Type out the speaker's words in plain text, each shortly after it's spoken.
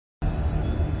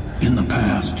In the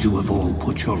past, you have all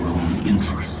put your own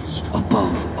interests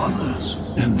above others,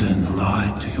 and then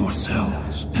lied to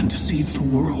yourselves and deceived the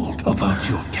world about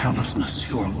your callousness,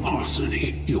 your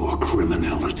larceny, your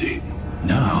criminality.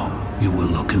 Now, you will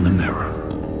look in the mirror,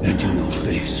 and you will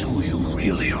face who you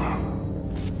really are.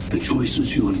 The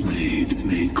choices you have made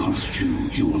may cost you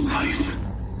your life.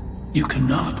 You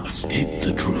cannot escape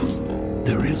the truth.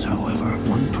 There is, however,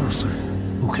 one person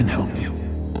who can help you.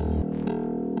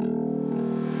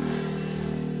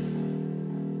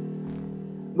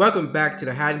 Welcome back to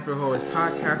the Hiding for Horrors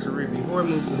podcast, where we review horror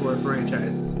movies and horror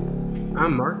franchises.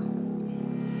 I'm Mark.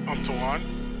 I'm Tawan.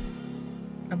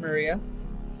 I'm Maria.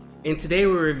 And today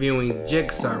we're reviewing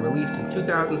Jigsaw, released in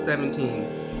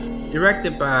 2017,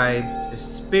 directed by the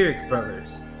Spirit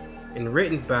Brothers, and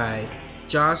written by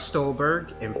Josh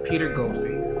Stolberg and Peter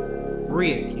Goldfinger.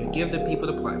 Maria, can you give the people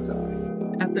the plot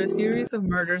summary? After a series of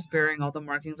murders bearing all the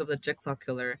markings of the Jigsaw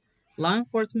killer, law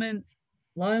enforcement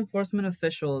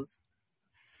officials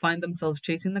find themselves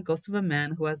chasing the ghost of a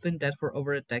man who has been dead for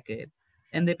over a decade,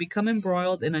 and they become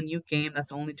embroiled in a new game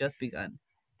that's only just begun.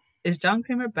 Is John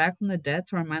Kramer back from the dead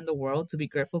to remind the world to be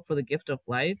grateful for the gift of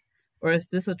life, or is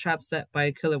this a trap set by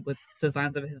a killer with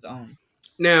designs of his own?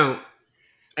 Now,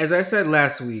 as I said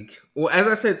last week, well, as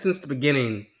I said since the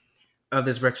beginning of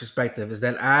this retrospective, is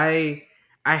that I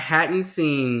hadn't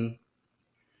seen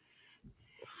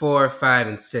 4, 5,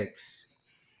 and 6.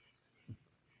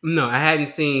 No, I hadn't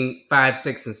seen 5,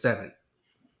 6, and 7.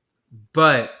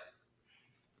 But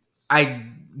I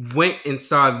went and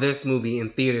saw this movie in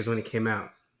theaters when it came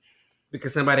out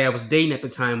because somebody I was dating at the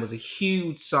time was a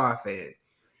huge Saw fan.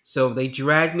 So they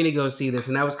dragged me to go see this,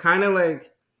 and I was kind of like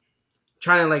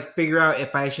trying to like figure out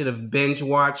if I should have binge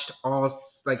watched all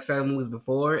like 7 movies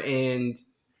before, and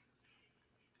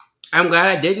I'm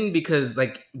glad I didn't, because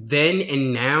like then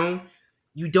and now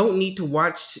you don't need to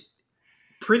watch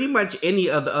pretty much any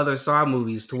of the other Saw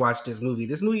movies to watch this movie.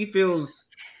 This movie feels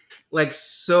like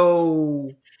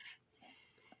so,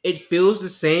 it feels the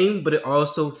same, but it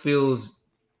also feels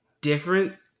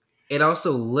different. It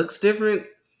also looks different.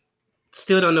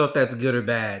 Still don't know if that's good or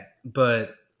bad,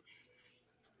 but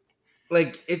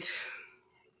like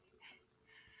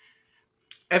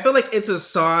I feel like it's a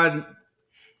Saw.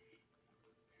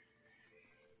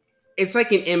 It's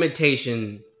like an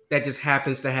imitation that just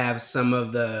happens to have some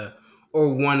of the,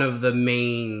 or one of the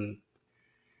main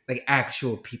like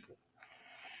actual people.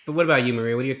 But what about you,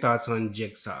 Maria? What are your thoughts on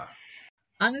Jigsaw?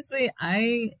 Honestly,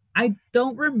 I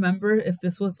don't remember if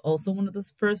this was also one of the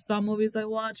first Saw movies I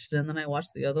watched, and then I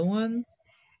watched the other ones.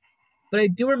 But I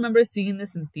do remember seeing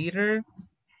this in theater.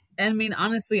 And I mean,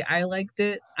 honestly, I liked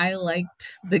it. I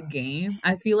liked the game.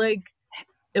 I feel like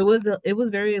it was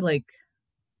very like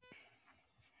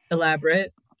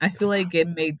elaborate. I feel like it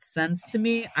made sense to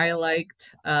me. I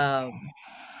liked um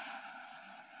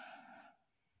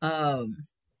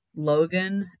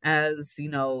Logan as,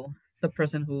 the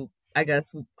person who I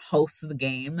guess hosts the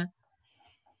game.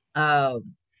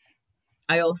 Um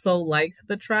I also liked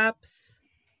the traps.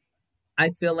 I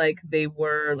feel like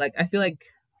I feel like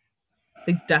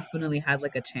they definitely had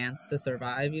like a chance to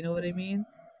survive, you know what I mean?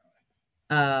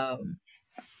 Um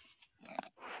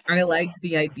I liked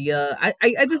the idea. I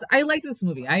liked this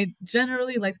movie. I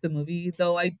generally liked the movie,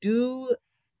 though I do.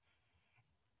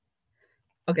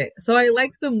 Okay, so I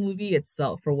liked the movie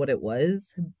itself for what it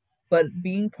was, but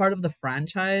being part of the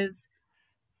franchise,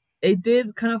 it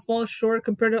did kind of fall short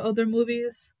compared to other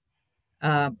movies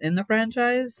in the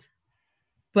franchise.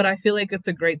 But I feel like it's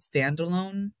a great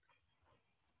standalone.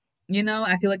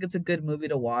 I feel like it's a good movie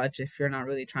to watch if you're not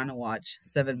really trying to watch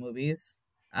 7 movies.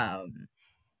 Um,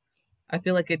 I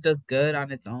feel like it does good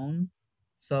on its own.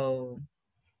 So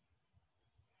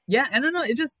yeah, I don't know.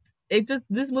 It just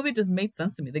this movie just made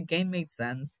sense to me. The game made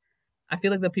sense. I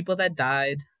feel like the people that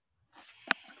died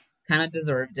kind of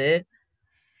deserved it.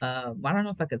 I don't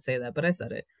know if I could say that, but I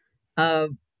said it.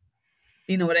 Um,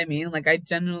 you know what I mean? Like I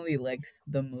genuinely liked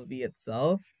the movie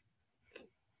itself.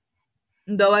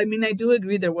 Though I mean I do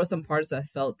agree there were some parts that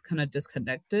felt kind of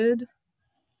disconnected,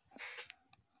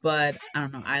 but I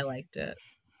don't know, I liked it.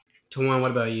 Tawan,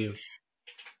 what about you?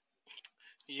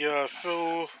 Yeah,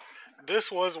 so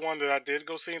this was one that I did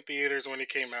go see in theaters when it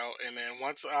came out, and then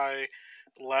once I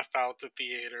left out the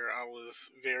theater, I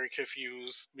was very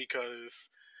confused because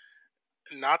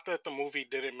not that the movie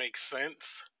didn't make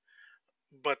sense,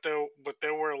 but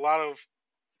there were a lot of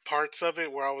parts of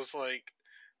it where I was like,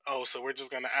 oh, so we're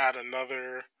just gonna add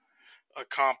another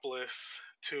accomplice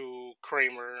to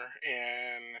Kramer,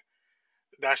 and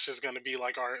that's just gonna be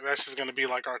like our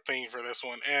thing for this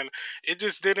one, and it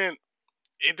just didn't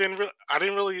it didn't. I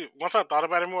didn't really. Once I thought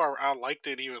about it more, I liked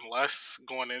it even less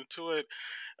going into it.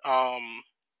 Um,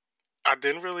 I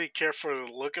didn't really care for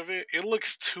the look of it. It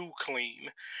looks too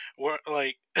clean. Where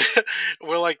like,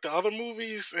 where like the other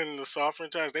movies in the Saw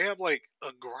franchise, they have like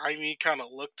a grimy kind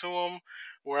of look to them,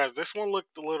 whereas this one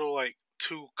looked a little like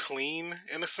too clean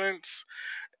in a sense,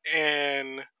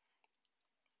 and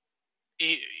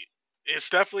it, it's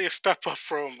definitely a step up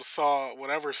from Saw,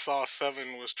 whatever Saw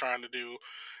 7 was trying to do.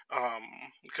 Um,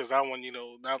 because that one,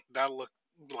 that looked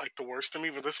like the worst to me,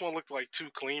 but this one looked like too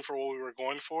clean for what we were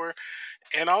going for.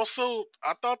 And also,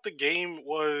 I thought the game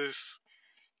was,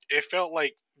 it felt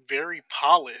like very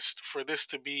polished for this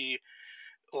to be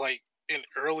like an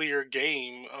earlier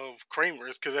game of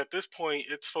Kramer's, because at this point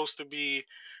it's supposed to be,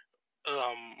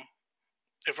 um,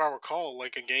 if I recall,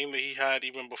 like a game that he had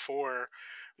even before,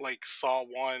 like Saw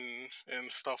 1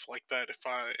 and stuff like that, if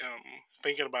I am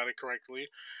thinking about it correctly.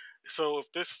 So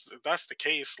if that's the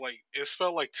case, like it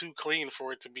felt like too clean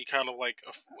for it to be kind of like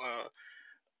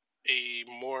a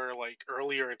more like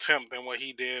earlier attempt than what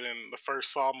he did in the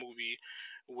first Saw movie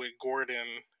with Gordon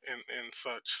and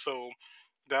such. So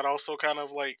that also kind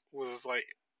of like was like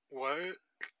what,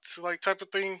 like type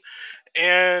of thing.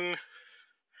 And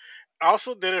I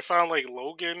also didn't find like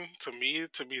Logan to me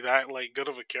to be that like good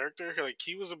of a character. Like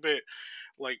he was a bit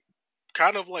like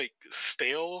kind of like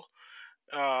stale.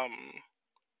 Um,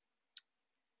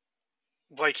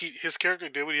 like his character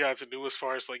did what he had to do as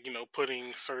far as like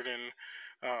putting certain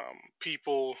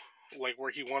people like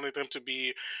where he wanted them to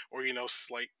be, or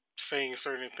like saying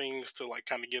certain things to like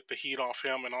kind of get the heat off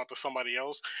him and onto somebody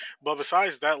else. But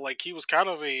besides that, like he was kind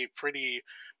of a pretty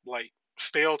like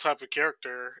stale type of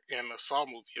character in the Saw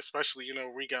movie, especially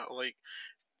we got like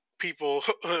people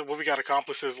well, we got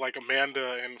accomplices like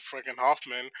Amanda and freaking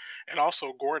Hoffman, and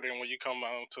also Gordon when you come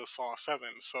out to Saw 7.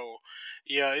 So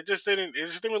yeah, it just didn't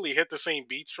really hit the same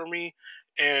beats for me.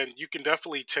 And you can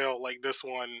definitely tell like this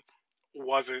one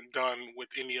wasn't done with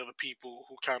any other people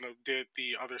who kind of did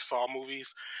the other Saw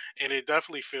movies, and it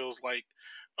definitely feels like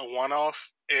a one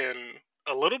off, and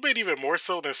a little bit even more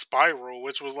so than Spiral,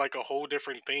 which was like a whole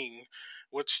different thing,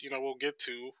 which we'll get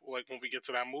to like when we get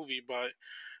to that movie. But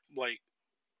like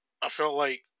I felt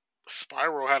like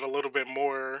Spiral had a little bit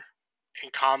more in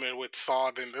common with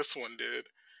Saw than this one did,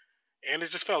 and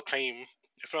it just felt tame.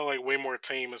 It felt like way more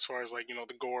tame as far as like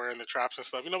the gore and the traps and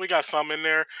stuff. We got some in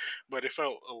there, but it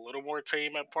felt a little more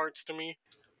tame at parts to me.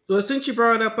 Well, since you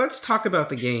brought it up, let's talk about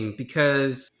the game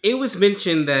because it was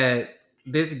mentioned that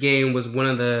this game was one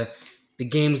of the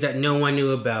games that no one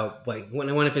knew about, like one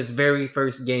of his very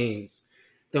first games.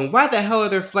 Then why the hell are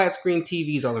there flat screen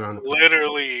TVs all around the place?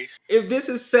 Literally, If this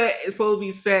is set, it's supposed to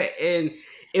be set in.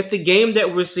 If the game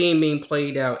that we're seeing being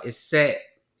played out is set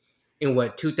in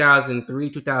what 2003,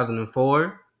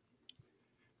 2004,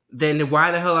 then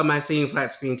why the hell am I seeing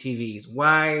flat screen TVs?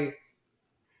 Why?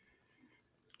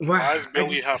 Why? why does I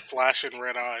Billy just have flashing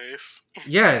red eyes?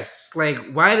 yes. Like,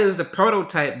 why does the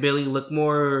prototype Billy look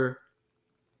more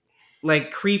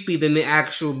like creepy than the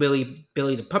actual Billy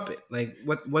the puppet? Like,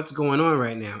 what's going on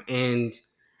right now? And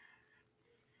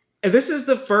this is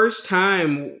the first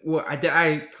time I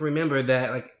can remember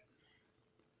that like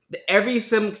every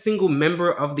single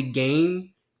member of the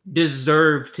game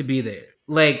deserved to be there.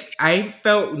 Like I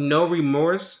felt no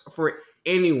remorse for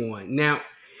anyone. Now,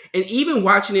 and even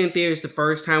watching it in theaters the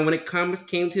first time when it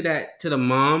came to the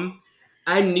mom,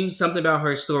 I knew something about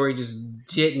her story just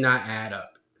did not add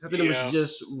up. Something that was Yeah,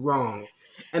 just wrong.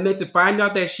 And then to find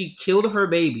out that she killed her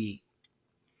baby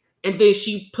and then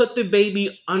she put the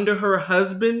baby under her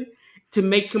husband to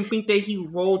make him think that he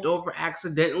rolled over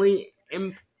accidentally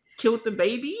and killed the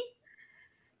baby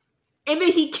and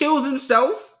then he kills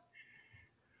himself.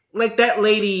 Like that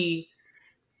lady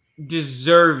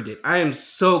deserved it. I am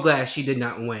so glad she did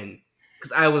not win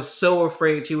because I was so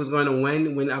afraid she was going to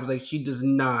win. When I was like, she does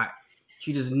not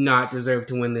deserve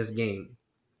to win this game,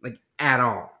 like at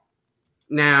all.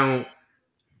 Now,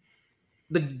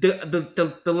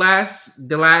 the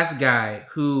last guy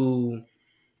who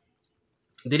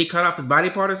did he cut off his body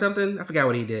part or something? I forgot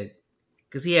what he did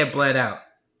because he had bled out.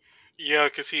 yeah,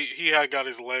 because he had got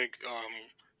his leg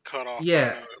cut off by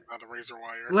Yeah, the razor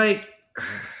wire. like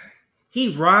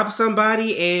he robbed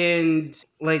somebody and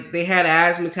like they had an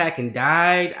asthma attack and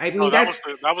died. I No, mean,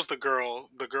 that was the girl.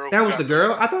 The girl that who was the got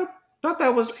girl. I thought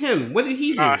that was him. What did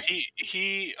he nah. do?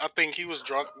 He. I think he was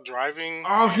drunk driving,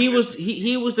 Oh, and he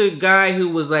was the guy who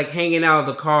was like hanging out of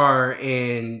the car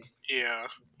and yeah,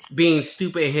 being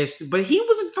stupid in his. But he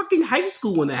was in fucking high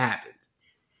school when that happened.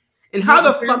 And No, how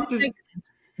the apparently, fuck did? like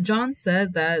John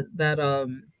said that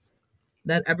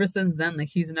that ever since then, like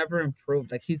he's never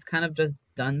improved. Like he's kind of just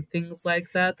done things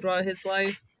like that throughout his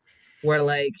life, where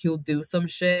like he'll do some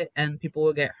shit and people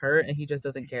will get hurt, and he just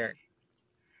doesn't care.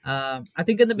 I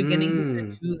think in the beginning he said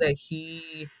Mm. too that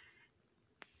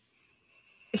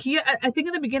I think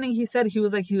in the beginning he said he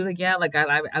was like yeah, like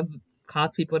I've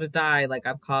caused people to die, like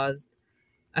I've caused.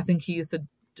 I think he used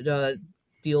to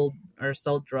deal or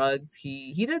sell drugs.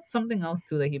 He did something else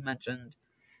too that he mentioned.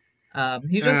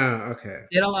 He just Okay.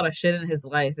 did a lot of shit in his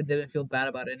life and didn't feel bad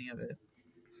about any of it.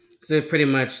 So pretty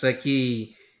much like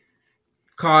he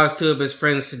caused two of his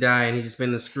friends to die, and he's just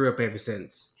been a screw up ever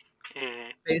since.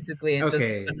 Mm. Basically, and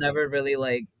just Okay. but never really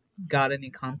like got any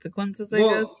consequences, I Well,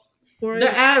 guess, for the it.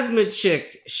 asthma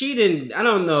chick, she didn't. I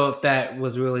don't know if that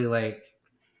was really like.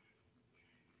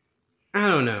 I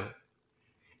don't know.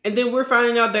 And then we're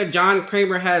finding out that John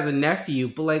Kramer has a nephew,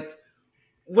 but like,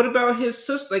 what about his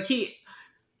sister? Like,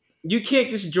 you can't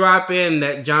just drop in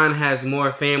that John has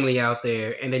more family out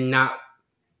there and then not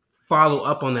follow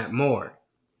up on that more.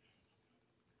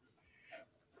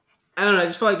 I don't know. I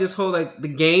just feel like this whole like the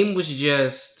game was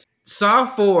just Saw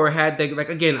 4 had the like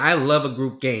again. I love a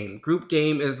group game. Group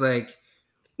game is like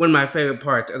one of my favorite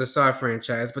parts of the Saw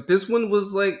franchise. But this one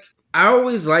was like I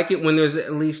always like it when there's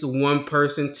at least one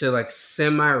person to like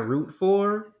semi root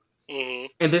for, Mm.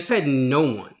 and this had no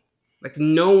one. Like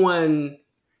no one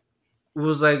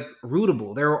was like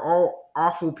rootable. They were all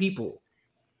awful people.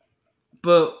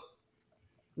 But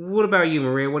what about you,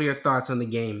 Maria? What are your thoughts on the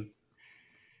game?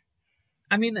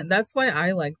 I mean, that's why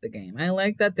I like the game. I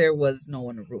like that there was no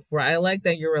one to root for. I like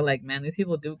that you were like, man, these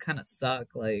people do kind of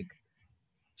suck. Like,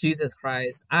 Jesus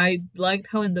Christ. I liked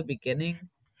how in the beginning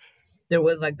there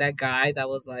was like that guy that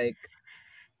was like,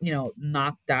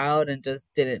 knocked out and just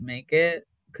didn't make it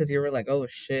because you were like, oh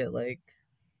shit, like,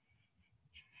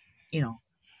 you know,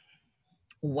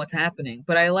 what's happening?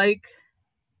 But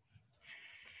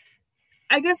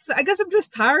I guess I'm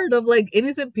just tired of like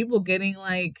innocent people getting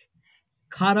like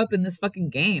caught up in this fucking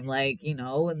game, like,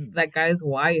 and that guy's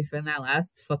wife in that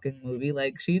last fucking movie,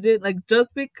 like she did, like,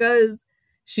 just because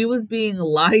she was being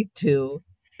lied to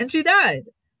and she died.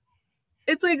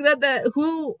 It's like that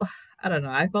who I don't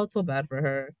know, I felt so bad for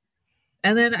her.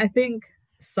 And then I think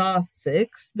Saw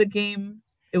 6, the game,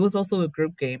 it was also a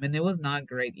group game and it was not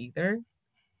great either,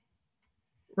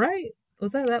 right?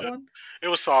 Was that one? It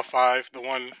was Saw 5, the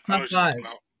one I Saw know what you're 5. talking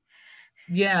about.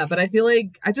 Yeah, but I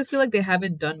just feel like they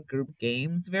haven't done group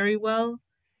games very well,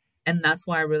 and that's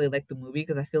why I really like the movie,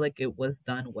 because I feel like it was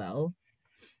done well.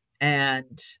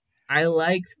 And I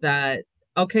liked that,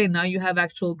 okay, now you have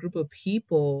actual group of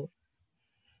people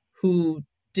who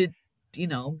did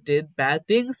did bad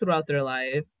things throughout their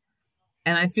life.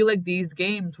 And I feel like these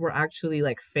games were actually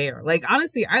like fair. Like,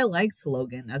 honestly, I liked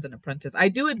Logan as an apprentice. I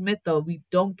do admit though, we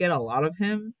don't get a lot of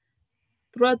him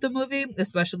throughout the movie,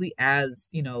 especially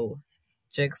as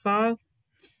Jigsaw.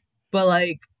 But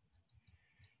like,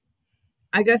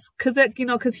 I guess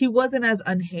because he wasn't as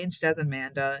unhinged as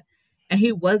Amanda, and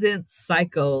he wasn't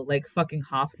psycho like fucking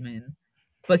Hoffman,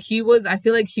 but he was. I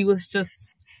feel like he was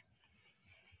just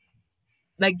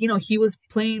like, he was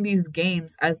playing these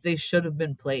games as they should have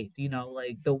been played.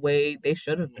 Like the way they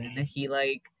should have been. And he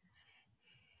like,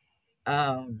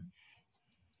 um,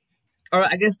 or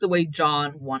I guess the way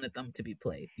John wanted them to be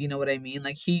played. You know what I mean?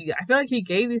 Like I feel like he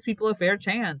gave these people a fair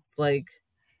chance. Like,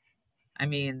 I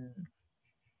mean,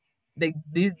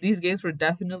 these games were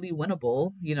definitely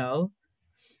winnable.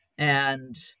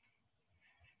 And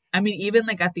I mean, even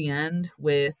like at the end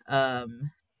with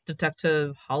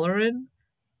Detective Holleran,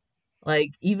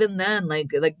 like even then, like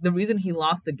the reason he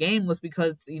lost the game was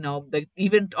because like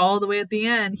even all the way at the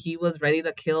end, he was ready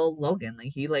to kill Logan.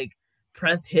 Like he like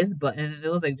pressed his button, and it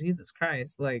was like, Jesus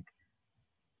Christ, like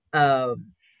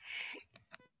um,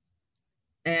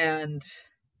 and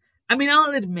I mean,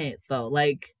 I'll admit though,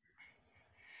 like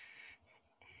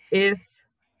if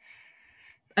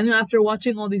I know after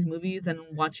watching all these movies and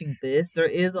watching this, there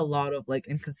is a lot of like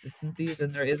inconsistencies,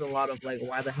 and there is a lot of like,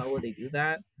 why the hell would they do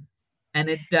that? And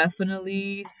it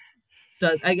definitely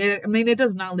does. I mean, it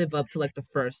does not live up to like the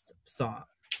first Saw,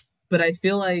 but I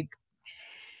feel like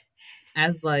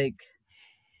as like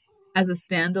as a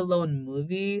standalone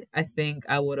movie, I think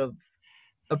I would have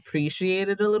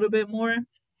appreciated a little bit more.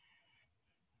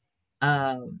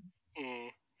 Um,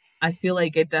 Mm. I feel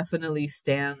like it definitely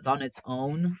stands on its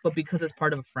own, but because it's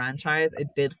part of a franchise, it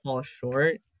did fall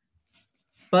short.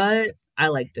 But I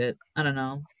liked it. I don't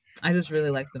know. I just really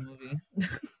liked the movie.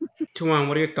 Tuan,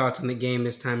 what are your thoughts on the game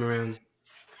this time around?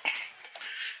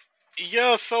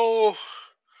 Yeah, so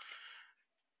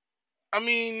I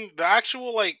mean, the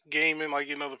actual like game and like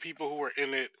the people who were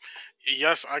in it.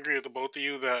 Yes, I agree with the both of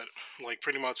you that like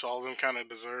pretty much all of them kind of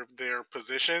deserved their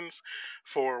positions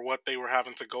for what they were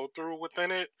having to go through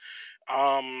within it.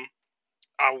 Um,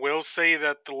 I will say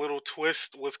that the little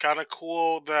twist was kind of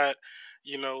cool that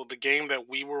the game that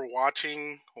we were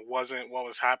watching wasn't what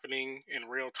was happening in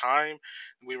real time.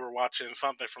 We were watching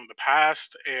something from the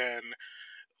past, and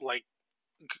like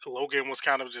Logan was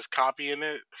kind of just copying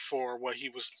it for what he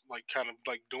was like kind of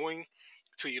like doing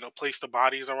to place the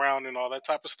bodies around and all that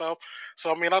type of stuff.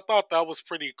 So I mean, I thought that was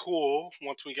pretty cool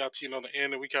once we got to the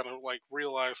end and we kind of like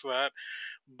realized that.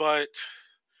 But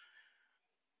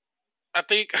I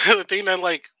think the thing that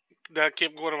like that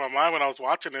kept going in my mind when I was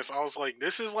watching this, I was like,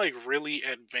 this is like really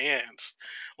advanced.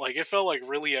 Like it felt like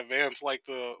really advanced, like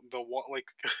like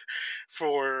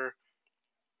for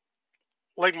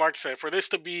like Mark said, for this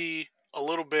to be a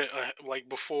little bit like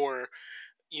before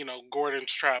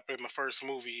Gordon's trap in the first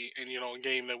movie, and a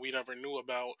game that we never knew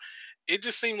about. It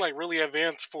just seemed like really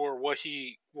advanced for what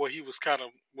he was kind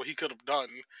of what he could have done,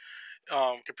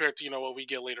 compared to what we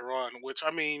get later on. Which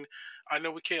I mean, I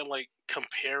know we can't like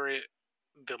compare it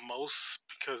the most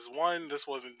because one, this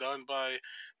wasn't done by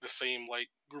the same like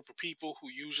group of people who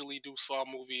usually do Saw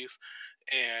movies,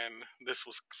 and this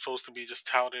was supposed to be just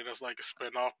touted as like a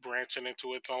spin-off branching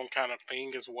into its own kind of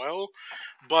thing as well.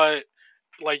 But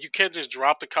like you can't just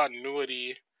drop the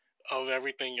continuity of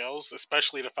everything else,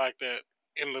 especially the fact that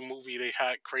in the movie they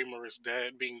had Kramer is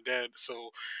dead, being dead,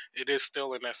 so it is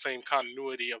still in that same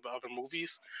continuity of the other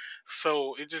movies.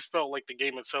 So it just felt like the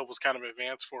game itself was kind of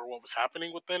advanced for what was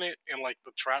happening within it, and like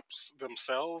the traps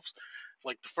themselves,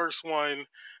 like the first one,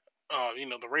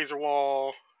 the razor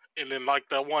wall, and then like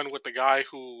the one with the guy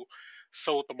who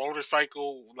sold the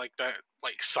motorcycle, like that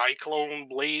like cyclone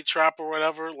blade trap or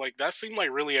whatever. Like that seemed like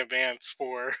really advanced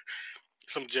for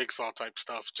some Jigsaw type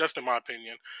stuff, just in my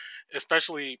opinion,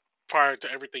 especially prior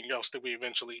to everything else that we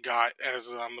eventually got as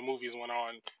the movies went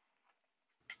on.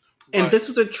 And But this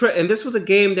was a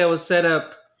game that was set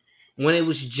up when it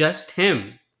was just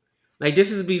him. Like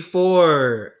this is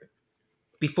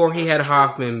before he that's had true.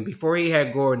 Hoffman, before he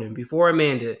had Gordon, before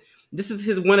Amanda. This is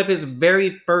his one of his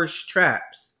very first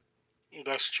traps.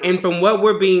 That's And true. from what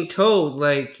we're being told,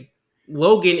 like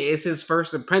Logan is his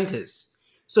first apprentice.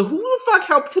 So who the fuck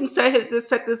helped him set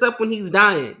this up when he's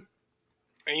dying?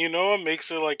 And it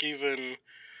makes it like even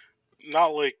not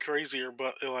like crazier,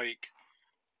 but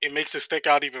it makes it stick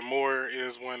out even more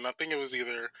is when I think it was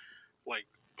either like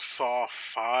Saw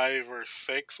 5 or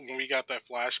 6 when we got that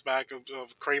flashback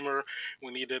of Kramer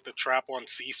when he did the trap on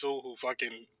Cecil who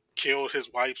fucking killed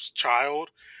his wife's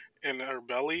child in her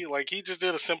belly. Like he just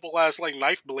did a simple ass like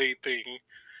knife blade thing.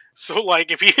 So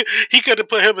like if he could have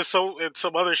put him in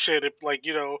some other shit if like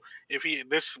if he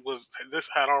this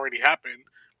had already happened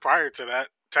prior to that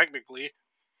technically.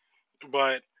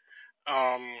 But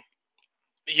um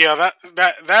yeah,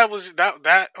 that was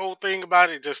that whole thing about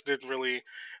it just didn't really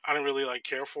I didn't really like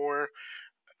care for.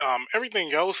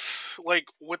 Everything else like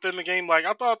within the game, like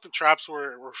I thought the traps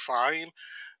were fine.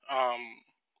 Um,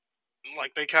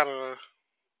 like they kind of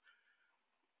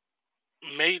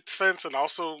made sense and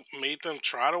also made them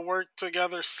try to work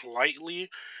together slightly.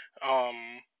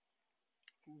 Um,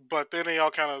 but then they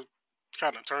all kind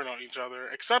of turn on each other,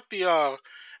 except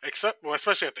except well,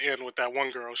 especially at the end with that one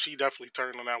girl. She definitely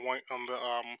turned on that one on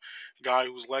the guy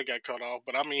whose leg got cut off.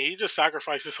 But I mean, he just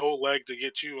sacrificed his whole leg to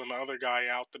get you and the other guy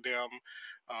out the damn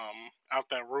out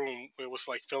that room. It was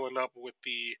like filling up with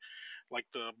the like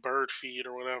the bird feed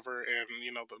or whatever, and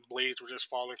the blades were just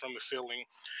falling from the ceiling.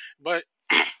 But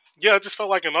yeah, it just felt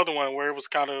like another one where it was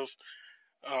kind of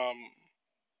um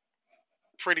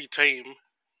pretty tame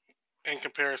in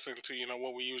comparison to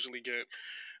what we usually get.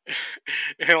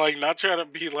 And like not trying to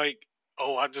be like,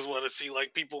 oh, I just want to see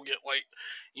like people get like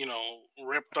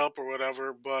ripped up or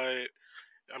whatever, but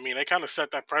I mean they kind of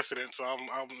set that precedent, so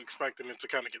I'm expecting it to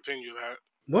kind of continue that.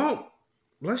 Well,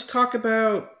 let's talk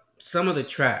about some of the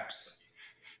traps.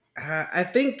 I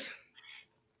think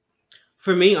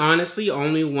for me, honestly,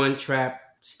 only one trap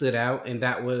stood out, and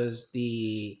that was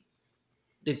the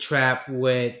trap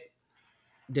with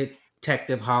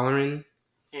Detective Holleran.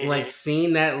 Like Hmm.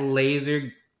 seeing that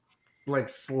laser like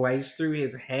slice through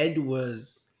his head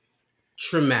was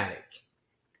traumatic.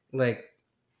 Like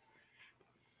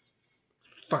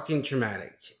fucking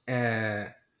traumatic.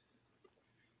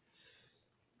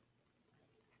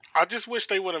 I just wish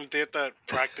they would have did that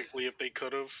practically if they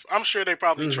could have. I'm sure they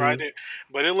probably tried Mhm. it,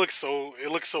 but it looks so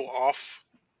off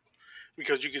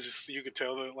because you could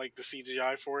tell that like the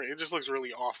CGI for it just looks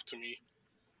really off to me.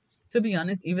 To be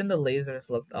honest, even the lasers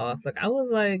looked off. Like I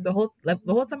was like the whole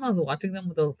time I was watching them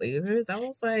with those lasers, I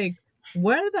was like,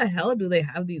 where the hell do they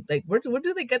have these? Like, where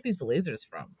do they get these lasers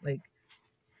from? Like,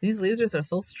 these lasers are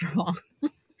so strong.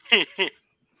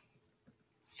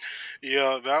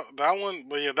 Yeah, that one,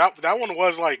 but yeah, that one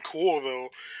was like cool though.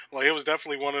 Like it was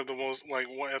definitely one of the most like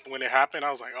when it happened,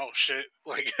 I was like, oh shit!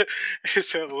 Like it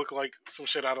said looked like some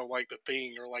shit out of like the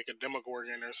Thing or like a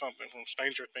Demogorgon or something from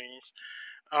Stranger Things.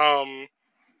 Um,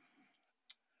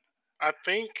 I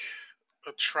think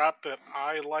a trap that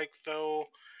I like though,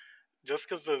 just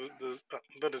because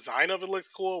the design of it looked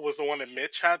cool, was the one that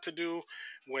Mitch had to do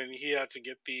when he had to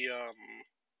get the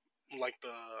like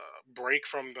the brake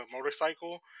from the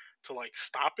motorcycle to like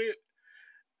stop it.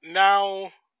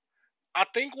 Now, I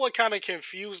think what kind of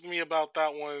confused me about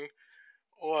that one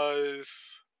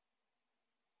was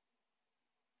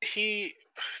he.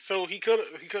 So he could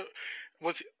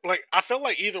was like I felt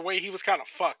like either way he was kind of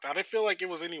fucked. I didn't feel like it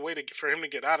was any way for him to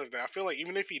get out of that. I feel like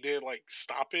even if he did like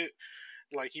stop it,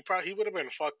 like he would have been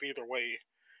fucked either way.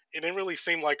 It didn't really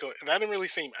seem like that didn't really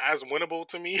seem as winnable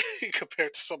to me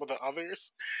compared to some of the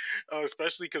others,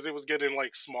 especially because it was getting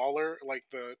like smaller. Like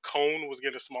the cone was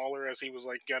getting smaller as he was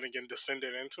like getting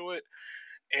descended into it,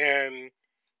 and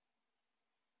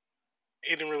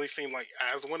it didn't really seem like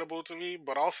as winnable to me.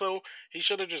 But also, he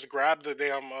should have just grabbed the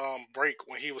damn break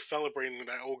when he was celebrating and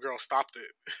that old girl stopped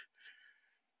it.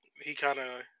 He kind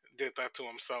of did that to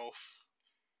himself.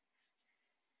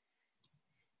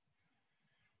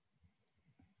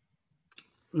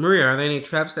 Maria, are there any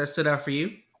traps that stood out for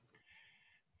you?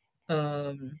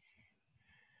 Um,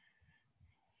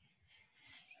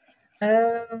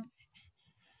 uh,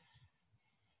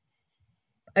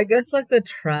 I guess like the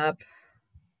trap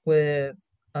with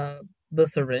uh the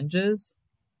syringes,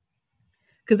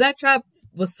 because that trap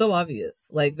was so obvious.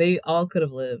 Like they all could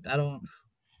have lived. I don't,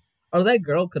 or that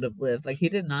girl could have lived. Like he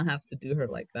did not have to do her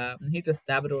like that, and he just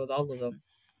stabbed her with all of them.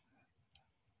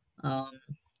 Um,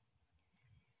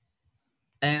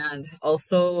 and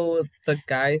also the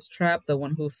guy's trap, the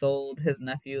one who sold his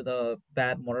nephew the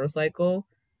bad motorcycle.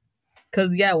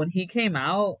 Cause yeah, when he came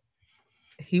out,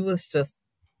 he was just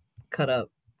cut up,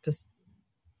 just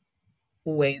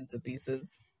way into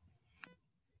pieces.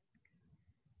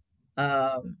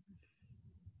 Um,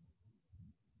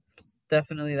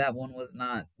 definitely that one was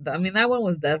not. I mean, that one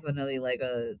was definitely like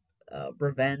a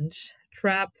revenge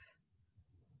trap.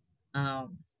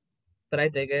 Um, but I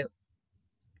dig it.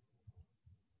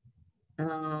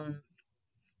 Um,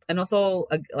 and also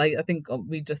like I think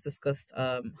we just discussed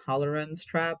Halloran's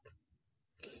trap.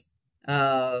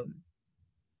 Um,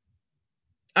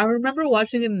 I remember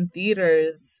watching it in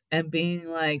theaters and being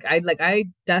I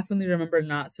definitely remember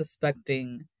not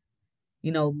suspecting,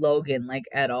 Logan like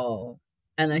at all.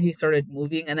 And then he started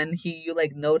moving and then you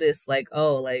like notice like,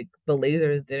 oh, like the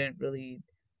lasers didn't really,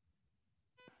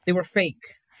 they were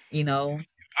fake, you know?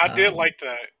 I did Um like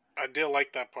that. I did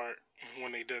like that part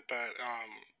when they did that.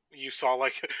 You saw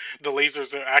like the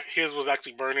lasers. His was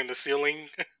actually burning the ceiling.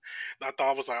 I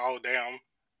thought I was like, oh damn.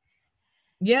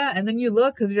 yeah, and then you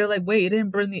look because you're like, wait, it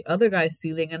didn't burn the other guy's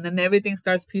ceiling, and then everything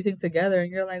starts piecing together,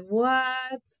 and you're like,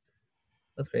 what?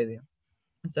 That's crazy.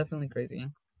 It's definitely crazy.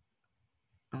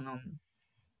 Um,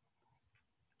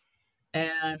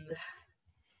 and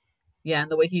yeah,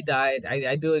 and the way he died,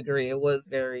 I do agree. It was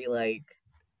very like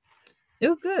it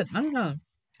was good. I don't know.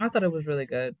 I thought it was really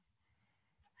good.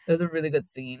 It was a really good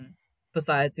scene.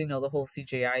 Besides, the whole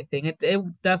CGI thing, it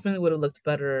definitely would have looked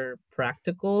better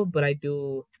practical, but it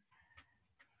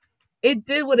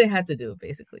did what it had to do,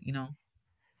 basically.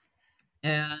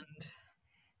 And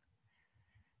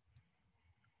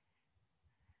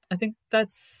I think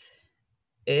that's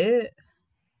it.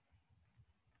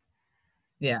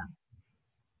 Yeah.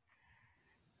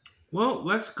 Well,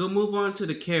 let's go move on to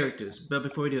the characters. But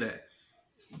before we do that,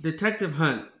 Detective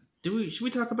Hunt. Should we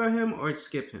talk about him or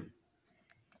skip him?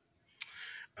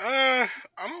 Uh,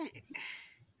 I don't.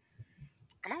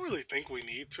 I don't really think we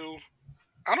need to.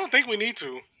 I don't think we need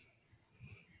to.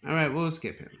 All right, we'll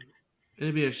skip him.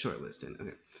 It'll be a short list then.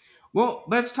 Okay. Well,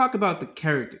 let's talk about the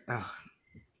character.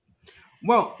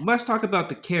 Well, let's talk about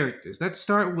the characters. Let's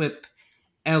start with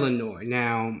Eleanor.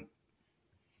 Now,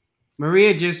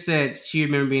 Maria just said she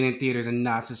remembered being in theaters and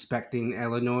not suspecting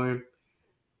Eleanor.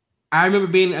 I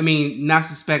remember not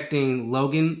suspecting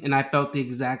Logan, and I felt the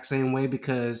exact same way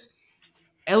because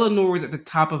Eleanor was at the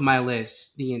top of my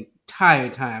list the entire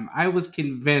time. I was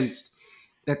convinced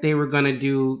that they were gonna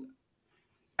do.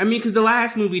 Because the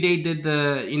last movie they did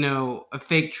a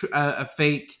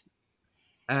fake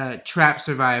trap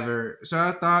survivor. So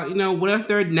I thought, what if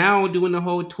they're now doing the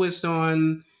whole twist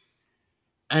on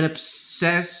an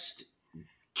obsessed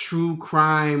true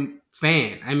crime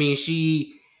fan?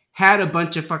 She had a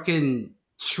bunch of fucking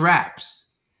traps.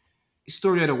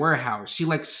 story of the warehouse. She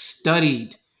like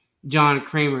studied John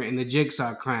Kramer in the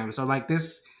Jigsaw crime. So like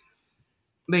this,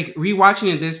 like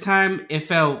rewatching it this time, it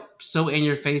felt so in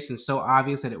your face and so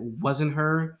obvious that it wasn't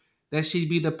her that she'd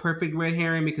be the perfect red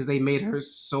herring because they made her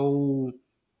so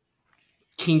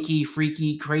kinky,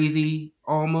 freaky, crazy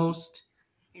almost.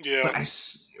 Yeah. But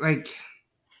like,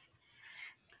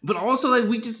 but also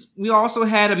like we also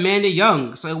had Amanda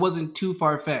Young, so it wasn't too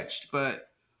far fetched. But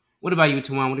what about you,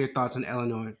 Tawan? What are your thoughts on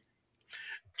Eleanor?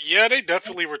 Yeah, they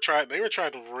definitely were trying. They were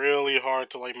trying really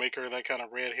hard to like make her that kind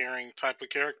of red herring type of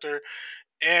character,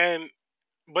 and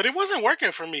but it wasn't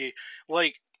working for me.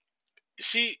 Like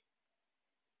she,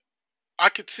 I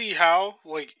could see how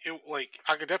like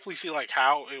I could definitely see like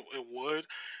how it would,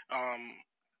 um,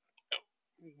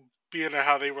 being at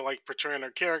how they were like portraying her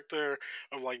character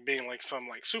of like being like some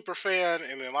like super fan,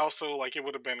 and then also like it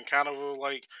would have been kind of a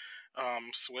like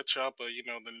switch up. You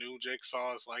know, the new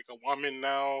Jigsaw is like a woman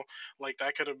now. Like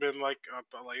that could have been like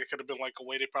it could have been like a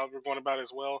way they probably were going about it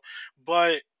as well.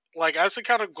 But like as it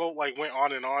kind of go like went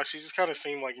on and on, she just kind of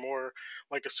seemed like more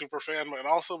like a super fan, and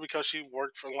also because she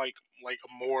worked for like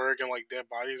a morgue and like dead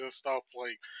bodies and stuff.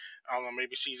 Like I don't know,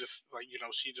 maybe she just like you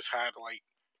know she just had like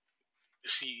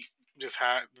she just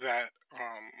had that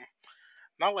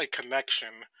not like connection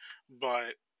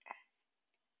but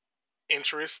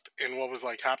interest in what was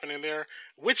like happening there,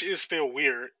 which is still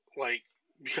weird, like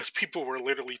because people were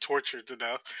literally tortured to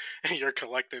death and you're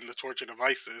collecting the torture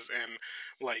devices and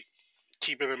like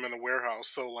keeping them in a warehouse.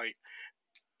 So like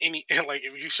any and like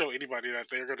if you show anybody that,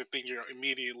 they're gonna think you're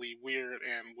immediately weird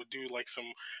and would do like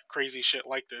some crazy shit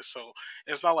like this. So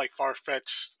it's not like far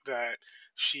fetched that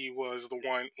she was the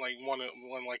one like one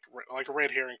like a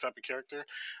red herring type of character.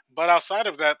 But outside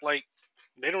of that, like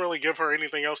they didn't really give her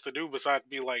anything else to do besides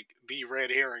be like the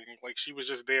red herring. Like she was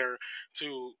just there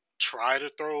to try to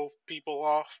throw people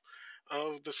off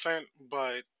of the scent,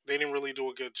 but they didn't really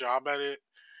do a good job at it.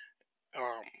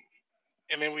 Um,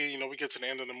 and then we you know we get to the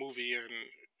end of the movie and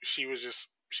she was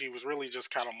really just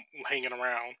kind of hanging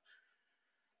around.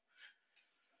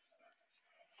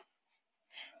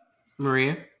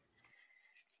 Maria?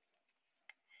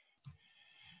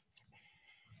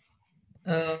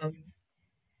 Um,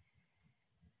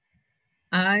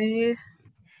 I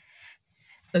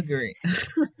agree.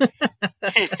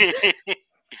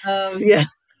 Yeah.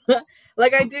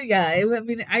 Like I do, yeah. I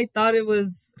mean, I thought it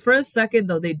was for a second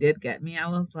though. They did get me. I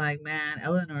was like, man,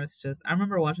 Eleanor's just. I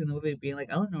remember watching the movie being like,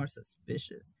 Eleanor's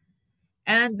suspicious,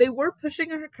 and they were pushing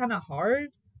her kind of hard.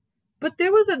 But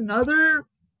there was another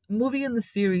movie in the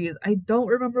series. I don't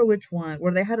remember which one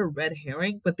where they had a red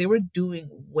herring, but they were doing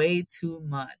way too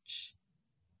much.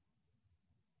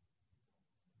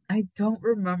 I don't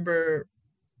remember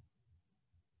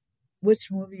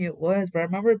which movie it was, but I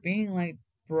remember being like,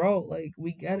 bro, like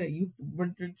we get it. You're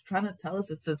trying to tell us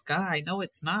it's this guy. No,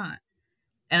 it's not.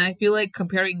 And I feel like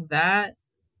comparing that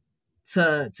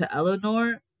to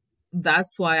Eleanor,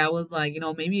 that's why I was like,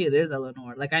 maybe it is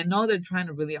Eleanor. Like I know they're trying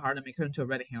to really hard to make her into a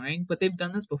red herring, but they've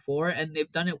done this before and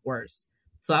they've done it worse.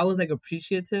 So I was like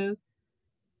appreciative,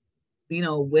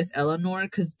 with Eleanor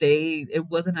because it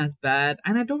wasn't as bad.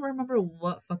 And I don't remember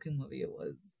what fucking movie it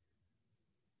was.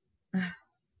 I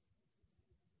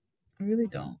really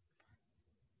don't.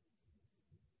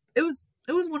 It was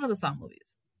one of the Saw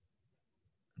movies.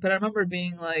 But I remember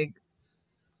being like,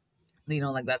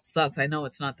 like that sucks. I know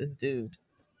it's not this dude.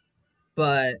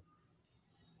 But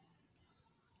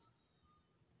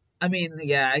I mean,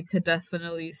 yeah, I could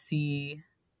definitely see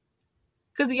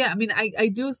because yeah, I mean, I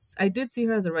did see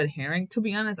her as a red herring. To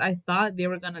be honest, I thought they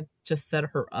were gonna just set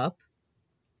her up.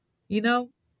 You know,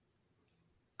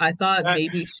 I thought that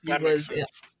maybe she that makes was.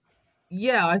 sense.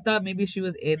 Yeah, I thought maybe she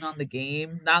was in on the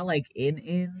game, not like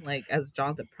like as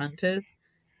John's apprentice,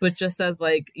 but just as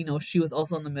like she was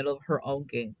also in the middle of her own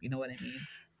game. You know what I mean?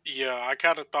 Yeah, I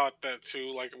kind of thought that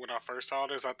too. Like when I first saw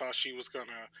this, I thought she was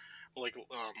gonna like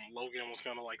Logan was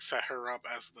gonna like set her up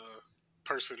as the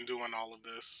person doing all of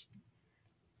this.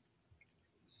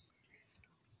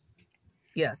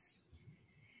 Yes.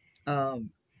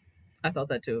 Um, I thought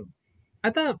that too. I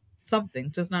thought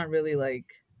something, just not really like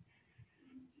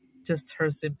just her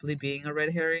simply being a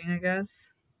red herring, I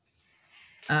guess.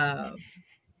 Um,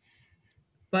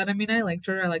 but I mean, I liked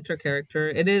her. I liked her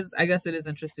character. I guess, it is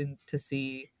interesting to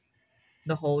see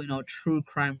the whole, true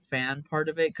crime fan part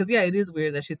of it. Because yeah, it is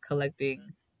weird that she's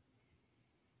collecting,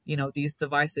 these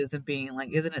devices and being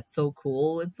like, "Isn't it so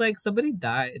cool?" It's like somebody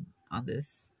died on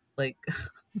this. Like,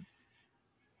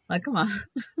 like come on.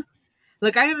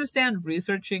 Like I understand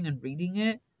researching and reading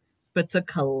it, but to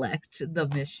collect the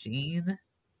machine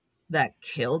that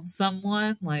killed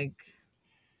someone, like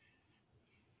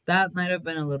That might have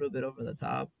been a little bit over the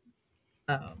top.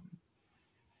 Um,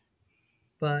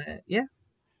 but yeah,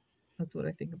 that's what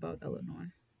I think about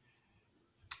Eleanor.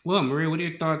 Well, Maria, what are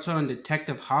your thoughts on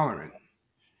Detective Holleran?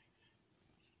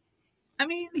 I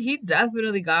mean, he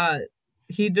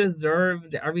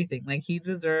deserved everything. Like he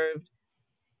deserved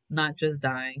not just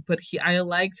dying, but I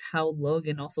liked how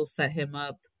Logan also set him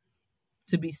up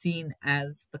to be seen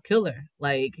as the killer.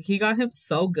 Like he got him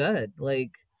so good.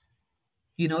 Like,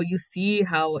 you see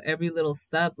how every little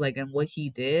step, like, and what he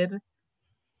did.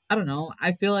 I don't know.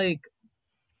 I feel like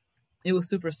it was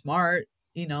super smart,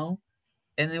 you know,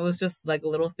 and it was just like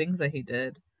little things that he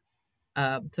did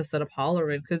to set up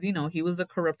Holleran because he was a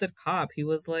corrupted cop. He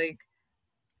was like,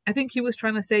 I think he was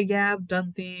trying to say, yeah, I've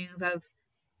done things, I've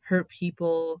hurt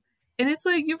people. And it's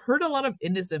like you've hurt a lot of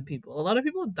innocent people. A lot of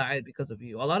people died because of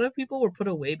you. A lot of people were put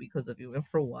away because of you. And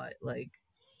for what? Like,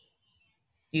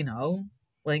 you know,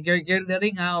 like you're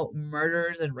letting out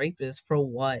murderers and rapists for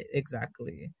what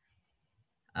exactly?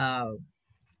 Um,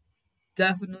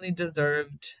 Definitely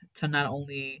deserved to not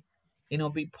only,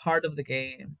 be part of the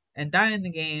game and die in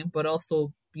the game, but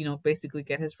also, basically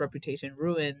get his reputation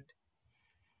ruined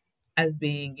as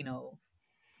being,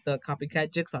 the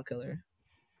copycat Jigsaw killer.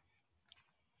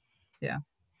 Yeah.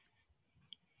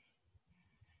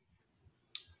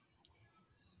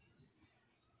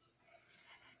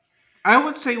 I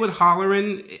would say with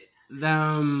Holleran,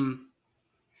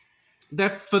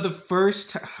 that for the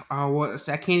first,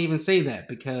 I can't even say that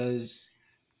because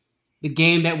the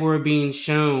game that we're being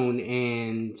shown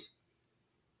and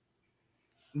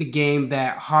the game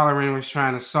that Holleran was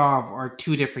trying to solve are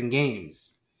two different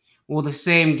games. Well, the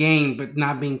same game, but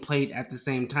not being played at the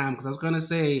same time. Because I was going to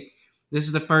say, this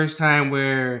is the first time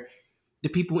where the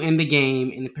people in the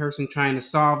game and the person trying to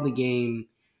solve the game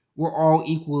were all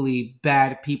equally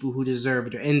bad people who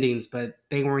deserved their endings, but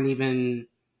they were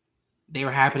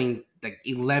happening like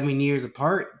 11 years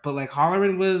apart. But like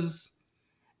Holleran was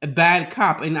a bad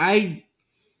cop. And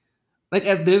like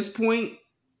at this point,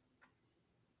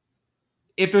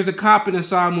 if there's a cop in a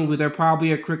Saw movie, they're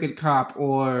probably a crooked cop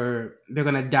or they're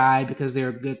gonna die because they're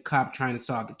a good cop trying to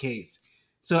solve the case.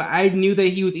 So I knew that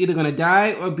he was either gonna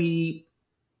die or be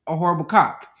a horrible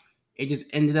cop. It just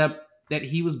ended up that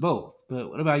he was both. But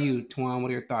what about you, Tuan? What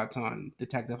are your thoughts on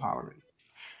Detective Holleran?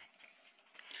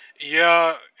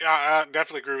 Yeah, I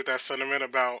definitely agree with that sentiment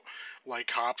about like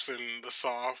cops in the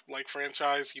Saw like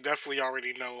franchise. You definitely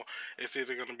already know it's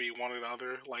either going to be one or the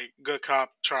other. Like good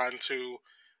cop trying to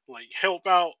like help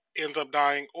out ends up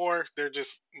dying, or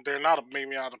they're not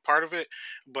maybe not a part of it,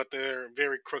 but they're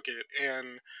very crooked.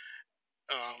 And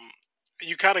um,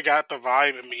 you kind of got the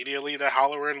vibe immediately that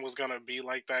Halloran was gonna be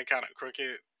like that kind of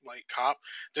crooked like cop.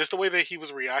 Just the way that he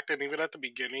was reacting, even at the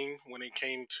beginning when it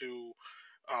came to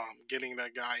getting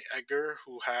that guy Edgar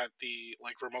who had the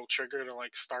like remote trigger to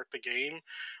like start the game,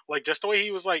 like just the way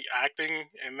he was like acting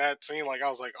in that scene, like I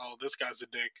was like, oh, this guy's a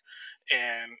dick,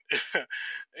 and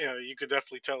you could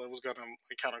definitely tell it was gonna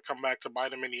like, kind of come back to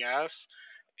bite him in the ass.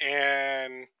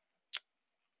 And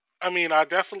I mean, I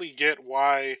definitely get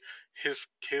why his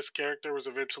character was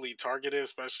eventually targeted,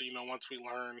 especially once we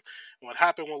learn what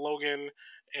happened with Logan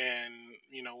and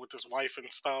with his wife and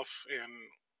stuff, and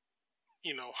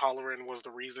Halloran was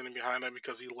the reasoning behind that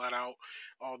because he let out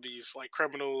all these like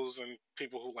criminals and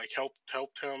people who like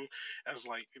helped him as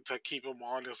like to keep him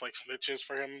on as like snitches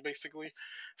for him basically.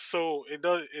 So it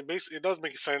does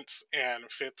make sense and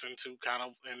fits into kind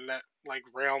of in that like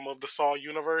realm of the Saw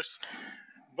universe.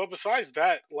 But besides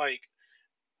that, like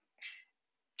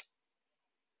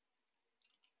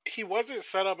he wasn't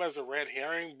set up as a red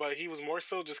herring, but he was more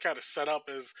so just kind of set up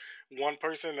as one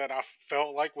person that I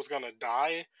felt like was gonna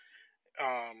die,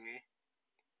 um,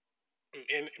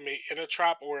 in a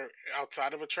trap or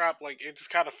outside of a trap. Like it just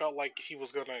kind of felt like he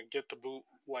was gonna get the boot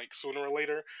like sooner or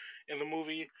later in the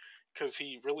movie because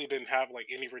he really didn't have like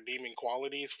any redeeming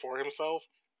qualities for himself.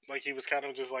 Like he was kind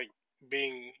of just like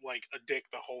being like a dick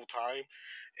the whole time,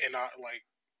 and not like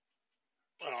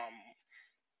um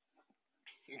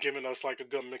giving us like a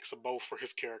good mix of both for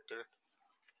his character.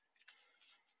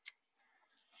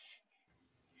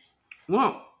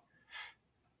 Well,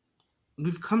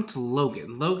 we've come to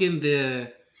Logan. Logan,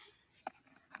 the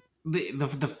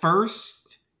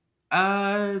first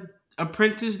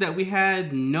apprentice that we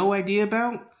had no idea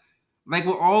about. Like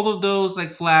with all of those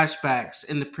like flashbacks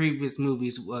in the previous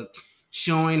movies, like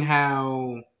showing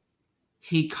how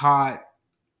he caught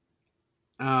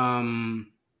um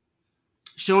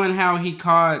showing how he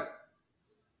caught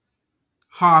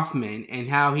Hoffman and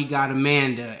how he got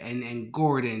Amanda and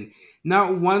Gordon.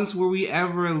 Not once were we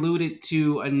ever alluded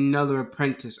to another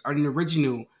apprentice or an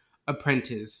original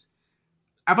apprentice.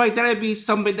 I feel like that'd be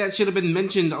something that should have been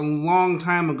mentioned a long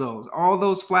time ago. All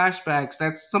those flashbacks,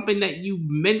 that's something that you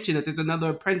mentioned that there's another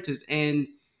apprentice. And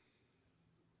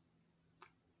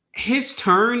his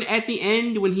turn at the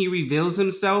end when he reveals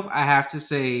himself, I have to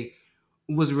say,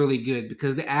 was really good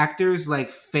because the actors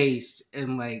like face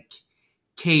and like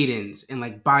cadence and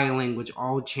like body language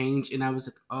all changed, and I was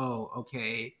like, oh,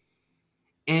 okay.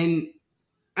 And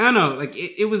I don't know, like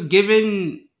it was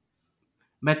given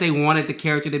that they wanted the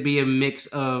character to be a mix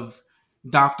of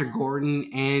Dr.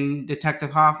 Gordon and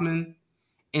Detective Hoffman,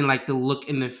 and like the look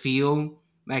and the feel,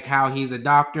 like how he's a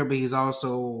doctor, but he's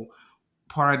also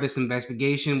part of this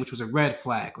investigation, which was a red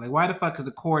flag. Like, why the fuck is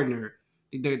a coroner?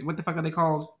 What the fuck are they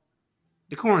called?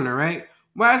 The coroner, right?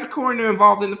 Why is the coroner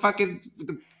involved in the fucking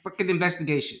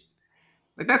investigation?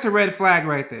 Like, that's a red flag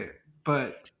right there.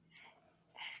 But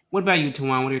what about you,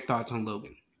 Tawan? What are your thoughts on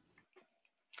Logan?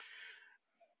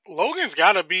 Logan's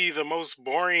gotta be the most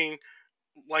boring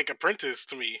like apprentice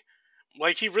to me.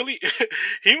 Like he really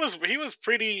he was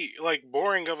pretty like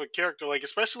boring of a character. Like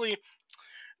especially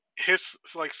his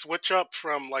like switch up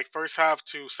from like first half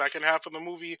to second half of the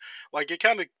movie. Like it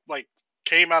kind of like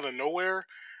came out of nowhere.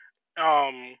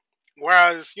 Um,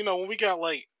 Whereas when we got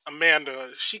like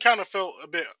Amanda, she kind of felt a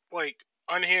bit like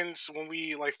unhinged when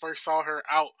we like first saw her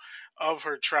out of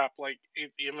her trap. Like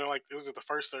even like it was at the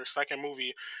first or second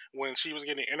movie when she was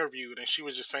getting interviewed and she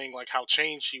was just saying like how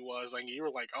changed she was. Like you were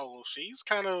like, oh, she's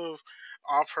kind of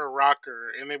off her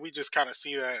rocker, and then we just kind of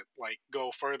see that like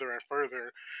go further and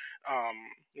further um,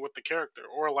 with the character.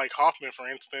 Or like Hoffman, for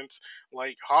instance,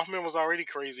 like Hoffman was already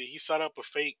crazy. He set up a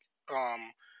fake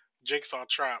um, Jigsaw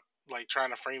trap, like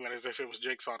trying to frame it as if it was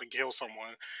Jigsaw to kill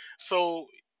someone. So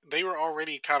they were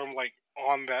already kind of like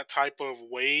on that type of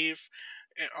wave,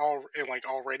 and like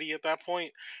already at that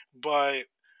point. But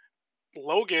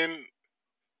Logan,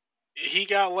 he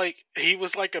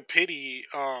was like a pity,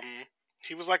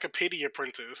 he was like a pity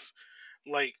apprentice.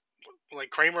 Like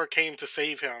Kramer came to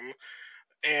save him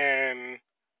and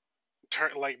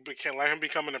let him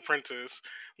become an apprentice.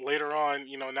 Later on,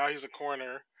 now he's a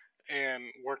coroner and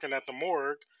working at the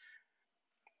morgue,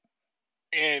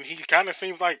 and he kind of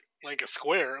seems like a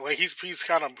square. Like he's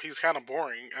kind of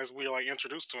boring as we like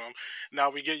introduced to him.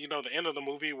 Now we get the end of the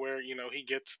movie where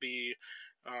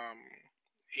um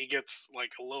he gets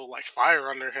like a little like fire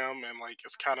under him and like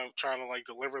it's kind of trying to like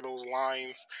deliver those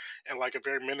lines in like a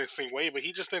very menacing way, but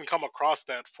he just didn't come across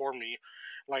that for me.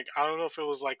 Like I don't know if it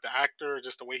was like the actor or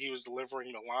just the way he was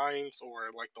delivering the lines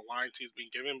or like the lines he's being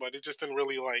given, but it just didn't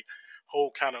really like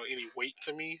hold kind of any weight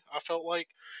to me, I felt like.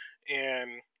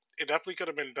 And it definitely could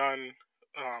have been done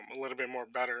a little bit more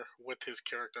better with his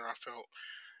character, I felt.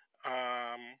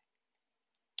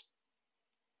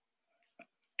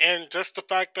 And just the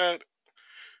fact that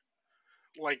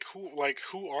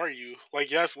who are you?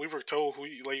 Like yes, we were told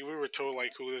we were told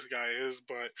like who this guy is,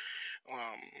 but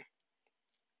um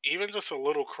even just a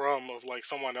little crumb of like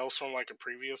someone else from like a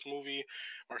previous movie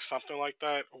or something like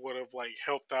that would have like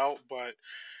helped out. But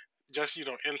just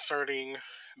inserting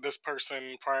this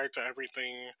person prior to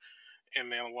everything,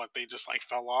 and then what, they just like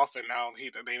fell off and now they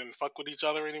didn't fuck with each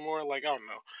other anymore. Like I don't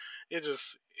know, it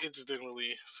just didn't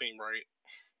really seem right.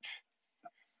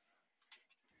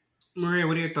 Maria,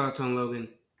 what are your thoughts on Logan?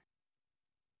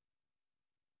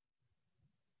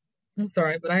 I'm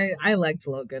sorry, but I liked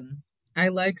Logan. I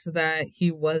liked that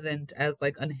he wasn't as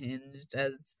like unhinged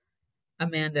as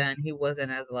Amanda, and he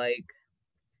wasn't as like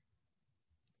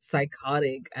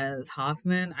psychotic as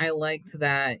Hoffman. I liked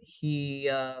that he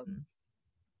I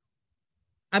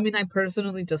mean, I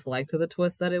personally just liked the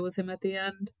twist that it was him at the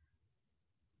end.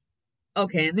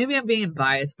 Okay, and maybe I'm being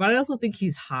biased, but I also think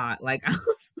he's hot. Like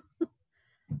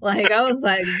I was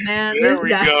like, man, There this we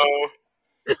guy go.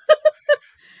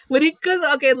 when he cuz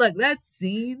okay, look, that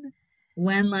scene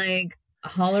when like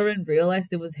Holleran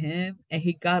realized it was him and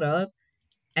he got up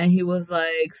and he was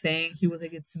like saying, he was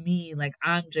like, it's me, like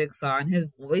I'm Jigsaw, and his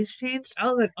voice changed. I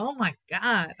was like, oh my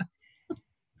god.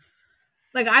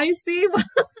 Like I see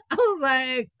I was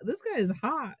like, this guy is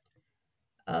hot.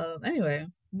 Anyway,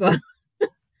 but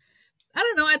I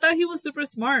don't know. I thought he was super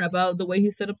smart about the way he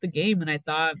set up the game, and I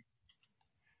thought,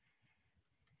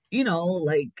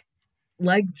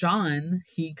 like John,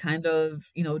 he kind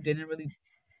of, didn't really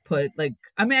put like.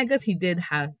 I mean, I guess he did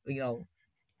have,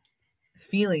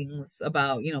 feelings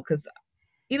about, because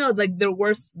like there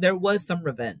was some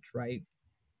revenge, right?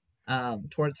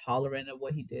 Towards Holleran and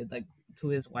what he did, like to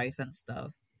his wife and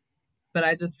stuff. But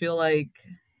I just feel like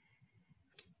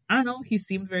I don't know. He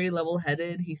seemed very level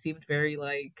headed. He seemed very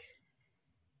like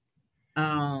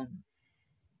um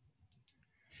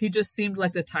he just seemed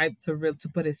like the type to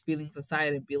put his feelings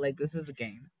aside and be like, this is a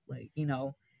game, like,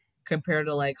 because compared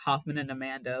to like Hoffman and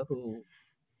Amanda, who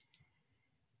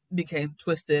became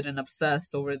twisted and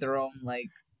obsessed over their own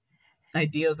like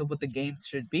ideas of what the games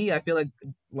should be. I feel like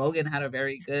Logan had a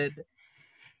very good,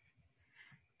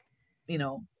 you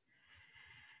know,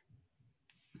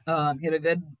 he had a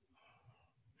good,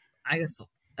 I guess,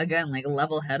 again, like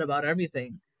level head about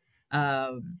everything.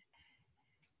 Um,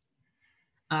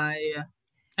 I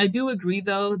I do agree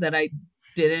though that I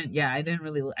didn't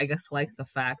really, I guess, like the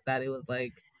fact that it was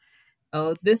like,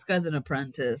 oh, this guy's an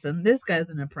apprentice and this guy's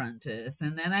an apprentice,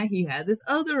 and then he had this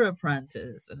other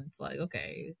apprentice, and it's like,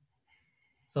 okay,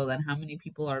 so then how many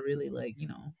people are really like,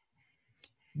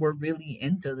 we're really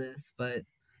into this, but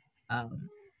um,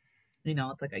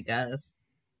 it's like, I guess,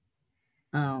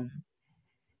 um,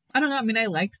 I don't know. I mean, I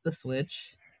liked the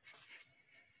switch.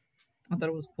 I thought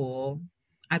it was cool.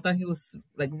 I thought he was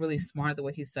like really smart the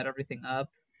way he set everything up.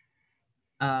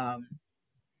 Um,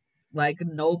 like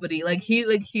nobody,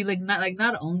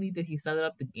 not only did he set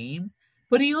up the games,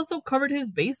 but he also covered his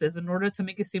bases in order to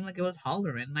make it seem like it was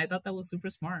Halloran. And I thought that was super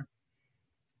smart.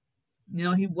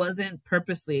 He wasn't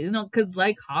purposely, because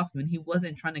like Hoffman, he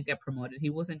wasn't trying to get promoted. He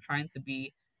wasn't trying to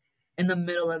be in the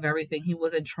middle of everything. He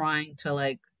wasn't trying to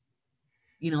like,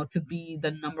 to be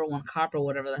the number one cop or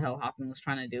whatever the hell Hoffman was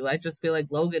trying to do. I just feel like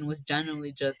Logan was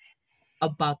genuinely just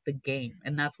about the game,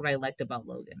 and that's what I liked about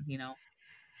Logan.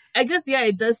 I guess, yeah,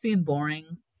 it does seem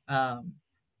boring. Um,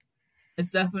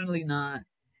 it's definitely not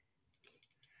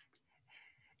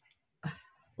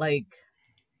like,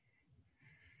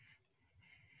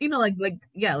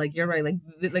 yeah, like you're right.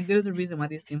 Like there's a reason why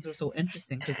these games are so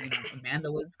interesting, because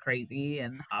Amanda was crazy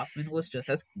and Hoffman was just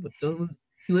as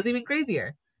he was even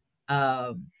crazier.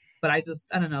 Um, but I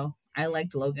don't know. I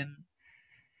liked Logan.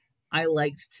 I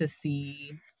liked to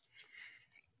see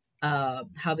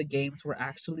how the games were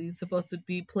actually supposed to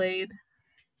be played,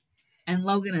 and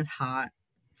Logan is hot,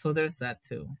 so there's that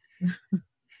too.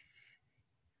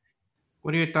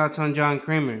 What are your thoughts on John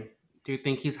Kramer? Do you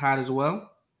think he's hot as well?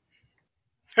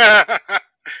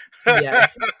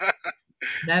 Yes,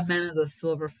 that man is a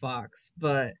silver fox,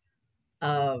 but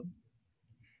um,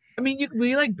 I mean,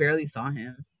 we like barely saw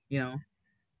him, in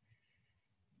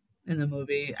the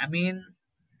movie. I mean,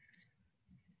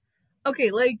 okay,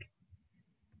 like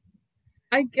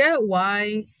I get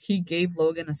why he gave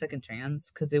Logan a second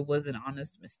chance, because it was an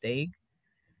honest mistake.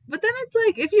 But then it's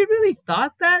like, if you really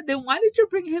thought that, then why did you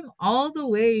bring him all the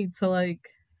way to like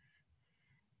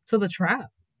to the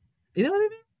trap? You know what I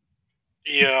mean?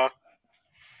 Yeah.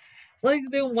 Like,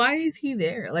 then why is he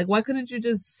there? Like, why couldn't you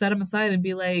just set him aside and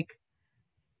be like,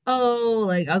 oh,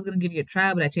 like I was gonna give you a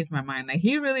try, but I changed my mind. Like,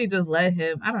 he really just let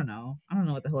him. I don't know. I don't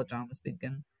know what the hell John was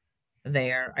thinking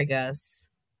there. I guess.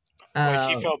 Like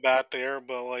he Uh, felt bad there,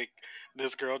 but like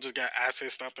this girl just got acid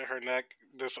stuffed in her neck.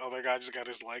 This other guy just got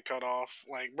his leg cut off.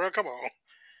 Like, bro, come on.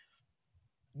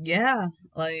 yeah.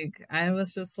 Like, I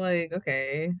was just like,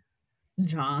 okay,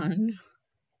 John,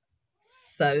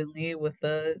 suddenly with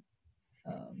the,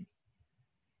 um,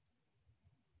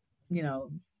 you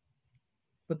know,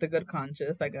 with the good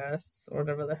conscience, I guess, or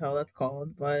whatever the hell that's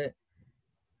called. But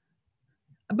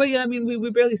yeah, I mean,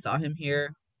 we barely saw him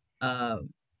here. Um,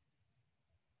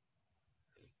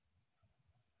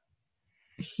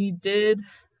 he did,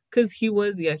 because he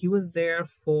was there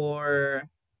for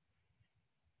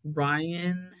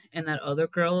Ryan and that other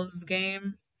girl's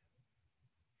game,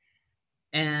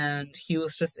 and he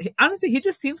was just honestly, he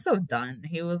just seemed so done.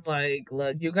 He was like,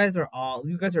 look, you guys are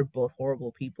both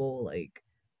horrible people, like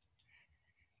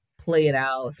play it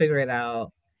out, figure it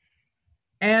out.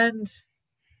 And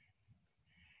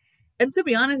and to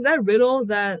be honest, that riddle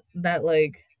that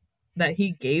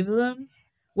he gave them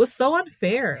was so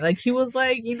unfair. Like, he was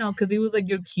like, because he was like,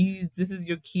 your keys, this is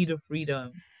your key to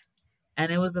freedom, and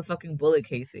it was the fucking bullet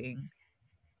casing.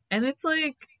 And it's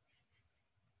like,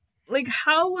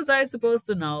 how was I supposed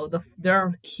to know there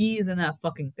are keys in that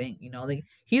fucking thing? Like,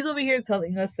 he's over here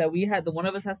telling us that the one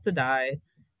of us has to die,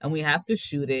 and we have to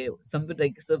shoot it. So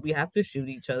we have to shoot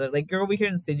each other. Like, you're over here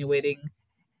insinuating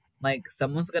like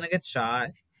someone's gonna get shot,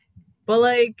 but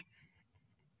like,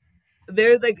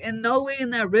 there's like in no way in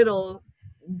that riddle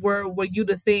were you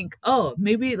to think, oh,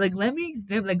 maybe like let me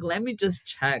just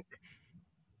check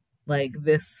like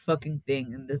this fucking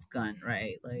thing in this gun,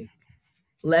 right? Like,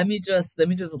 let me just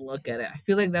look at it. I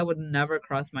feel like that would never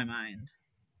cross my mind,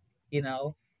 you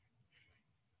know?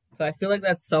 So I feel like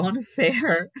that's so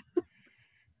unfair.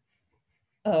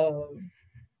 Um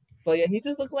but yeah, he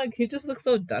just looked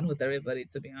so done with everybody,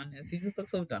 to be honest. He just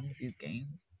looked so done with these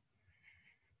games.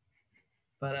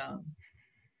 But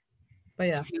but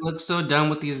yeah. He looked so done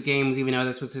with these games, even though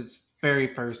this was his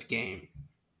very first game.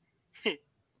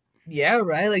 Yeah,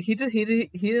 right. Like he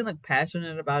didn't look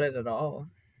passionate about it at all.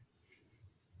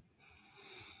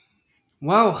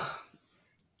 Well,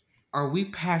 are we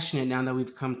passionate now that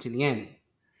we've come to the end?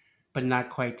 But not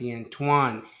quite the end.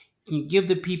 Tuan, can you give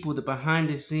the people the behind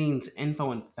the scenes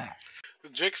info and facts?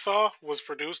 Jigsaw was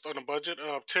produced on a budget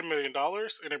of $10 million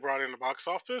and it brought in a box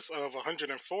office of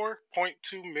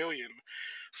 104.2 million.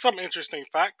 Some interesting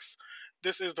facts.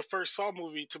 This is the first Saw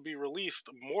movie to be released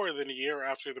more than a year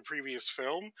after the previous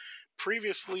film.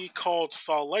 Previously called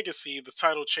Saw Legacy, the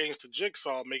title changed to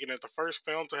Jigsaw, making it the first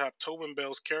film to have Tobin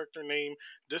Bell's character name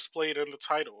displayed in the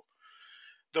title.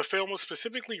 The film was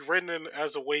specifically written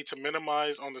as a way to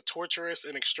minimize on the torturous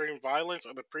and extreme violence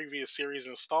of the previous series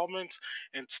installments,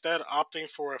 instead opting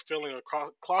for a feeling of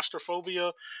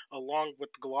claustrophobia along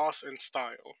with gloss and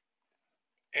style.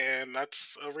 And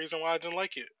that's a reason why I didn't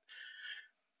like it.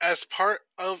 As part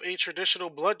of a traditional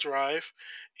blood drive,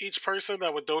 each person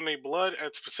that would donate blood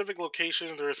at specific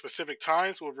locations or at specific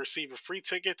times would receive a free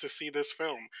ticket to see this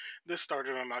film. This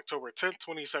started on October 10th,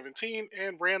 2017,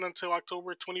 and ran until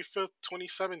October 25th,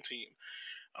 2017.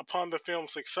 Upon the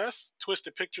film's success,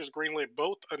 Twisted Pictures greenlit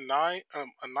both a ninth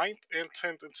and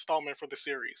 10th installment for the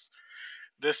series.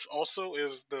 This also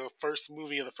is the first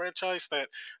movie in the franchise that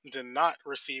did not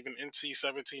receive an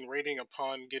NC-17 rating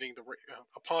upon hitting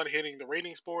the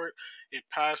ratings board. It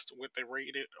passed with a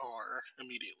rated R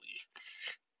immediately.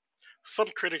 Some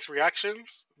critics'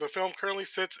 reactions. The film currently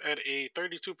sits at a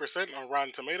 32% on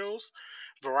Rotten Tomatoes.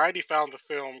 Variety found the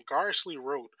film garishly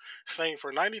wrote, saying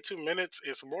for 92 minutes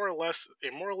it more or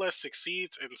less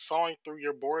succeeds in sawing through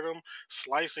your boredom,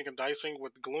 slicing and dicing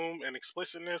with gloom and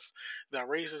explicitness that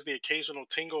raises the occasional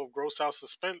tingle of gross out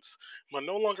suspense, but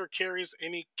no longer carries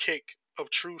any kick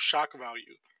of true shock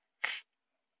value.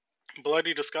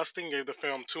 Bloody Disgusting gave the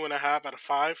film 2.5 out of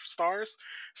 5 stars,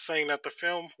 saying that the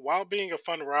film, while being a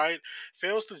fun ride,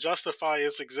 fails to justify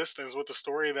its existence with a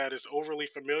story that is overly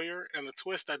familiar and a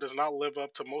twist that does not live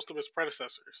up to most of its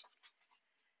predecessors.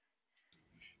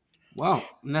 Well,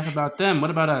 enough about them.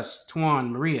 What about us?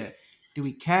 Tuan, Maria, do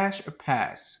we cash or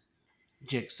pass?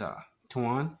 Jigsaw.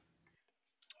 Tuan?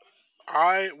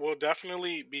 I will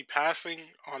definitely be passing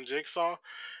on Jigsaw.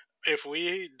 If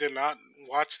we did not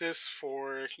watch this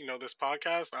for this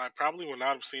podcast, I probably would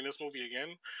not have seen this movie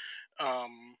again.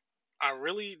 Um, I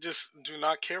really just do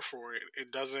not care for it.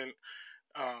 It doesn't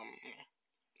um,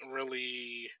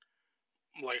 really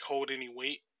like hold any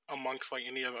weight amongst like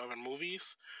any of the other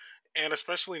movies. And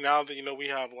especially now that we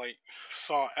have like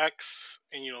Saw X,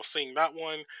 and seeing that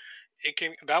one,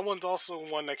 that one's also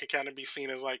one that can kind of be seen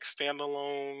as like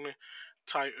standalone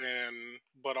type, and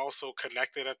but also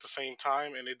connected at the same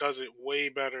time, and it does it way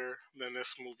better than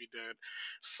this movie did.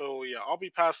 So yeah, I'll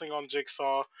be passing on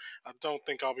Jigsaw. I don't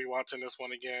think I'll be watching this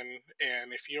one again.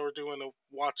 And if you're doing a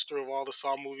watch through of all the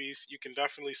Saw movies, you can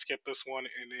definitely skip this one,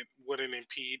 and it wouldn't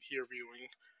impede your viewing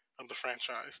of the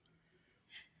franchise.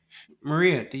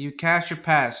 Maria, do you cash or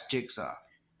pass Jigsaw?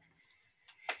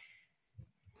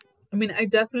 I mean, I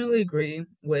definitely agree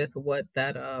with what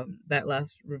that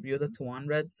last review that Tuan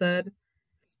read said.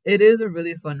 It is a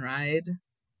really fun ride,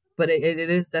 but it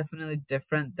is definitely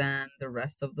different than the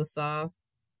rest of the Saw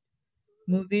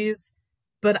movies.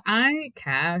 But I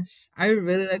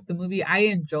really liked the movie. I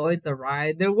enjoyed the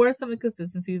ride. There were some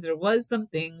inconsistencies. There was some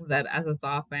things that, as a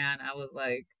Saw fan, I was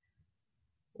like,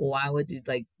 why would you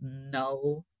like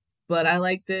no? But I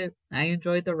liked it. I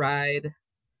enjoyed the ride.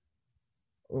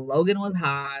 Logan was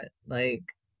hot. Like,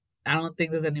 I don't think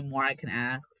there's any more I can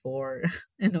ask for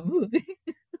in a movie.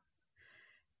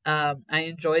 I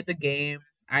enjoyed the game.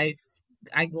 I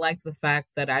liked the fact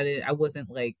that I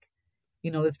wasn't like,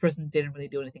 this person didn't really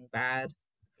do anything bad.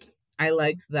 I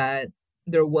liked that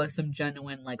there was some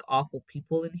genuine like awful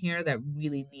people in here that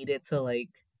really needed to like,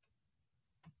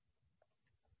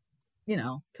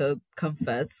 to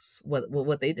confess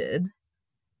what they did.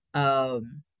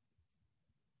 Um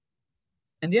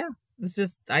and yeah, it's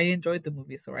just I enjoyed the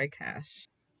movie, so I cash.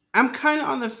 I'm kind of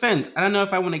on the fence. I don't know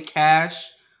if I want to cash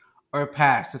or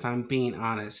pass, if I'm being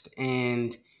honest.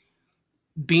 And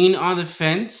being on the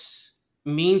fence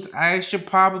means I should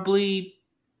probably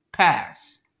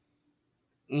pass.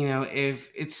 If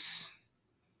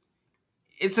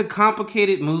it's a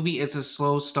complicated movie, it's a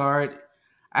slow start.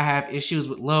 I have issues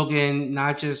with Logan,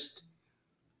 not just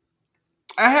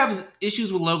I have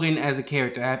issues with Logan as a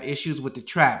character. I have issues with the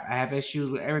trap. I have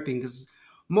issues with everything because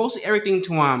mostly everything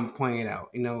Tuan pointed out.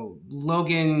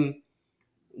 Logan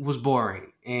was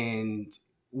boring, and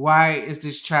why is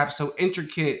this trap so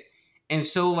intricate and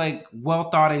so like well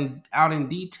thought and out in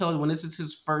detail when this is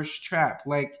his first trap?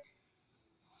 Like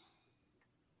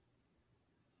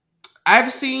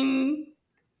I've seen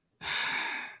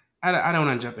I don't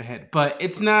want to jump ahead, but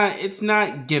it's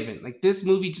not given. Like this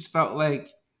movie just felt like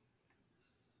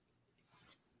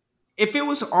if it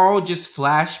was all just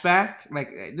flashback, like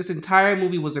this entire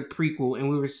movie was a prequel and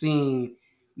we were seeing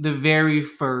the very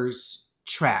first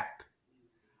trap,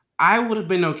 I would have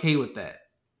been okay with that.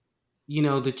 You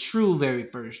know, the true very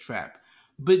first trap.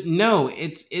 But no,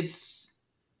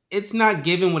 it's not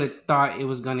giving what it thought it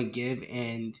was gonna give,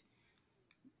 and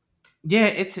yeah,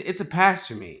 it's a pass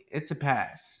for me. It's a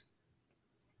pass.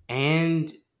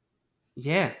 And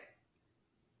yeah.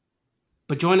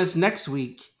 But join us next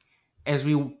week as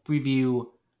we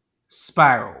review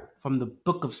Spiral from the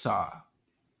Book of Saw,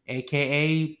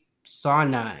 aka Saw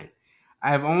 9.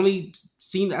 I've only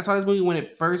I saw this movie when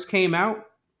it first came out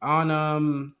on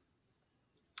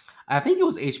I think it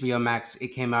was HBO Max it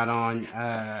came out on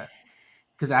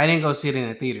because I didn't go see it in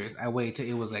the theaters. I waited till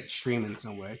it was like streaming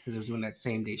somewhere because it was doing that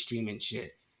same day streaming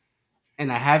shit.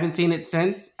 And I haven't seen it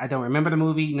since. I don't remember the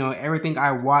movie. You know, everything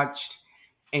I watched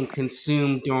and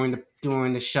consumed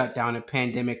during the shutdown and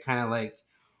pandemic kind of like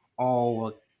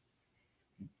all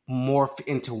morph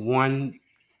into one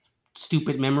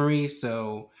stupid memory.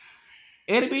 So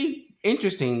it'd be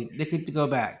interesting to go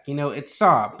back. You know, it's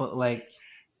Saw, but like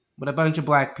with a bunch of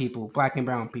black people, black and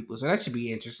brown people. So that should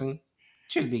be interesting.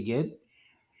 Should be good.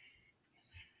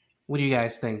 What do you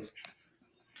guys think?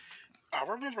 I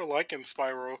remember liking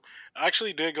Spiral. I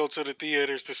actually did go to the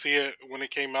theaters to see it when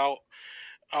it came out.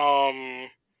 Um,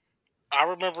 I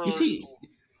You remember see,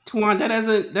 Tuan, that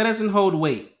doesn't hold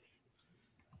weight.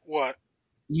 what?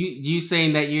 You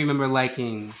saying that you remember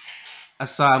liking a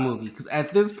Saw movie because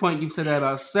at this point you've said that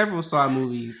about several Saw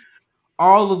movies,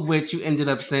 all of which you ended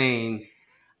up saying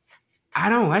I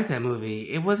don't like that movie.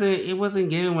 It wasn't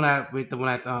giving what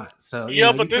I thought. So you Yeah,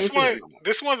 know but you can't say that no more.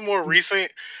 this one's more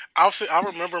recent. I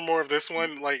remember more of this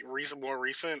one, like more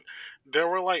recent. There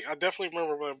were like I definitely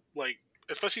remember when, like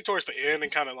especially towards the end,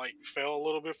 and kind of like fell a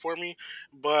little bit for me.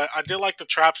 But I did like the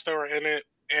traps that were in it,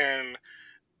 and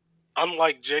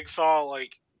unlike Jigsaw,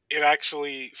 like it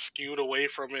actually skewed away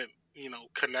from it. You know,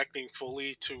 connecting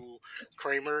fully to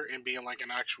Kramer and being like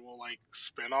an actual like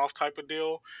spin-off type of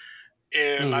deal.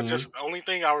 And I Mm-hmm. just only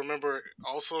thing I remember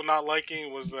also not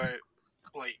liking was that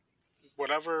like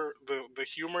whatever the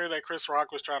humor that Chris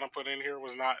Rock was trying to put in here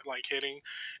was not like hitting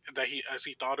that he as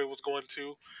he thought it was going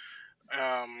to.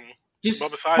 Um, but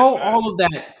Just besides hold that, all of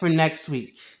that for next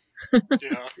week.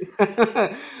 yeah,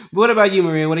 What about you,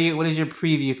 Maria? What is your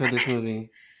preview for this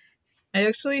movie? I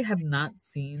actually have not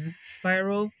seen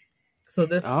Spiral, so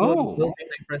this will Oh, be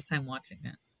my first time watching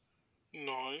it.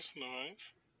 nice,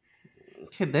 nice.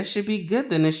 okay, that should be good.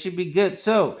 Then it should be good.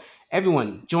 So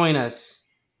everyone, join us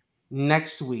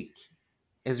next week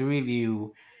as we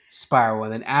review Spiral,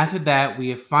 and then after that, we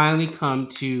have finally come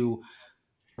to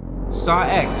Saw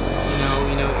X.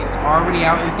 It's already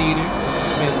out in theaters.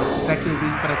 It's been what, second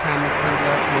week by the time this comes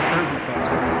out, or third week by the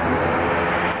time this comes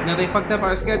out. They fucked up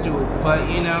our schedule, but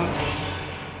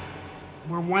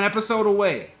we're one episode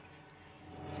away.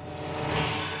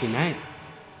 Good night.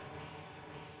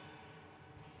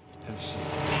 Oh shit.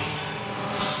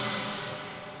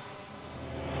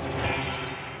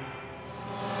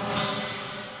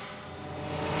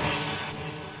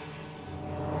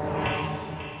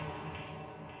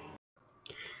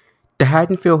 The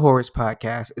Haddonfield Horrors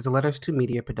Podcast is a Letters to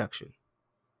Media production.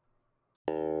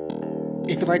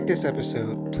 If you like this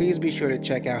episode, please be sure to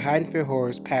check out Haddonfield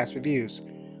Horror's past reviews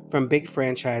from big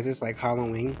franchises like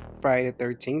Halloween, Friday the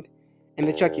 13th, and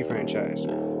the Chucky franchise,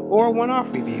 or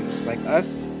one-off reviews like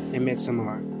Us and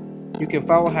Midsommar. You can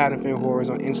follow Haddonfield Horrors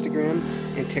on Instagram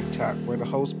and TikTok, where the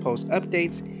host posts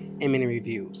updates and mini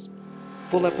reviews.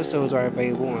 Full episodes are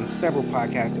available on several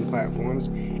podcasting platforms.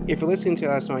 If you're listening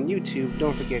to us on YouTube,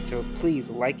 don't forget to please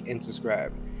like and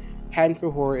subscribe.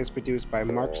 Haddonfield Horror is produced by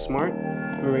Mark Smart,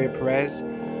 Maria Perez,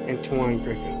 and Tuan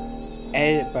Griffin.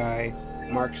 Edited by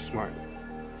Mark Smart.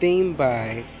 Theme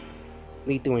by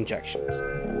Lethal Injections.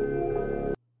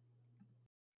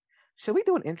 Should we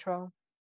do an intro?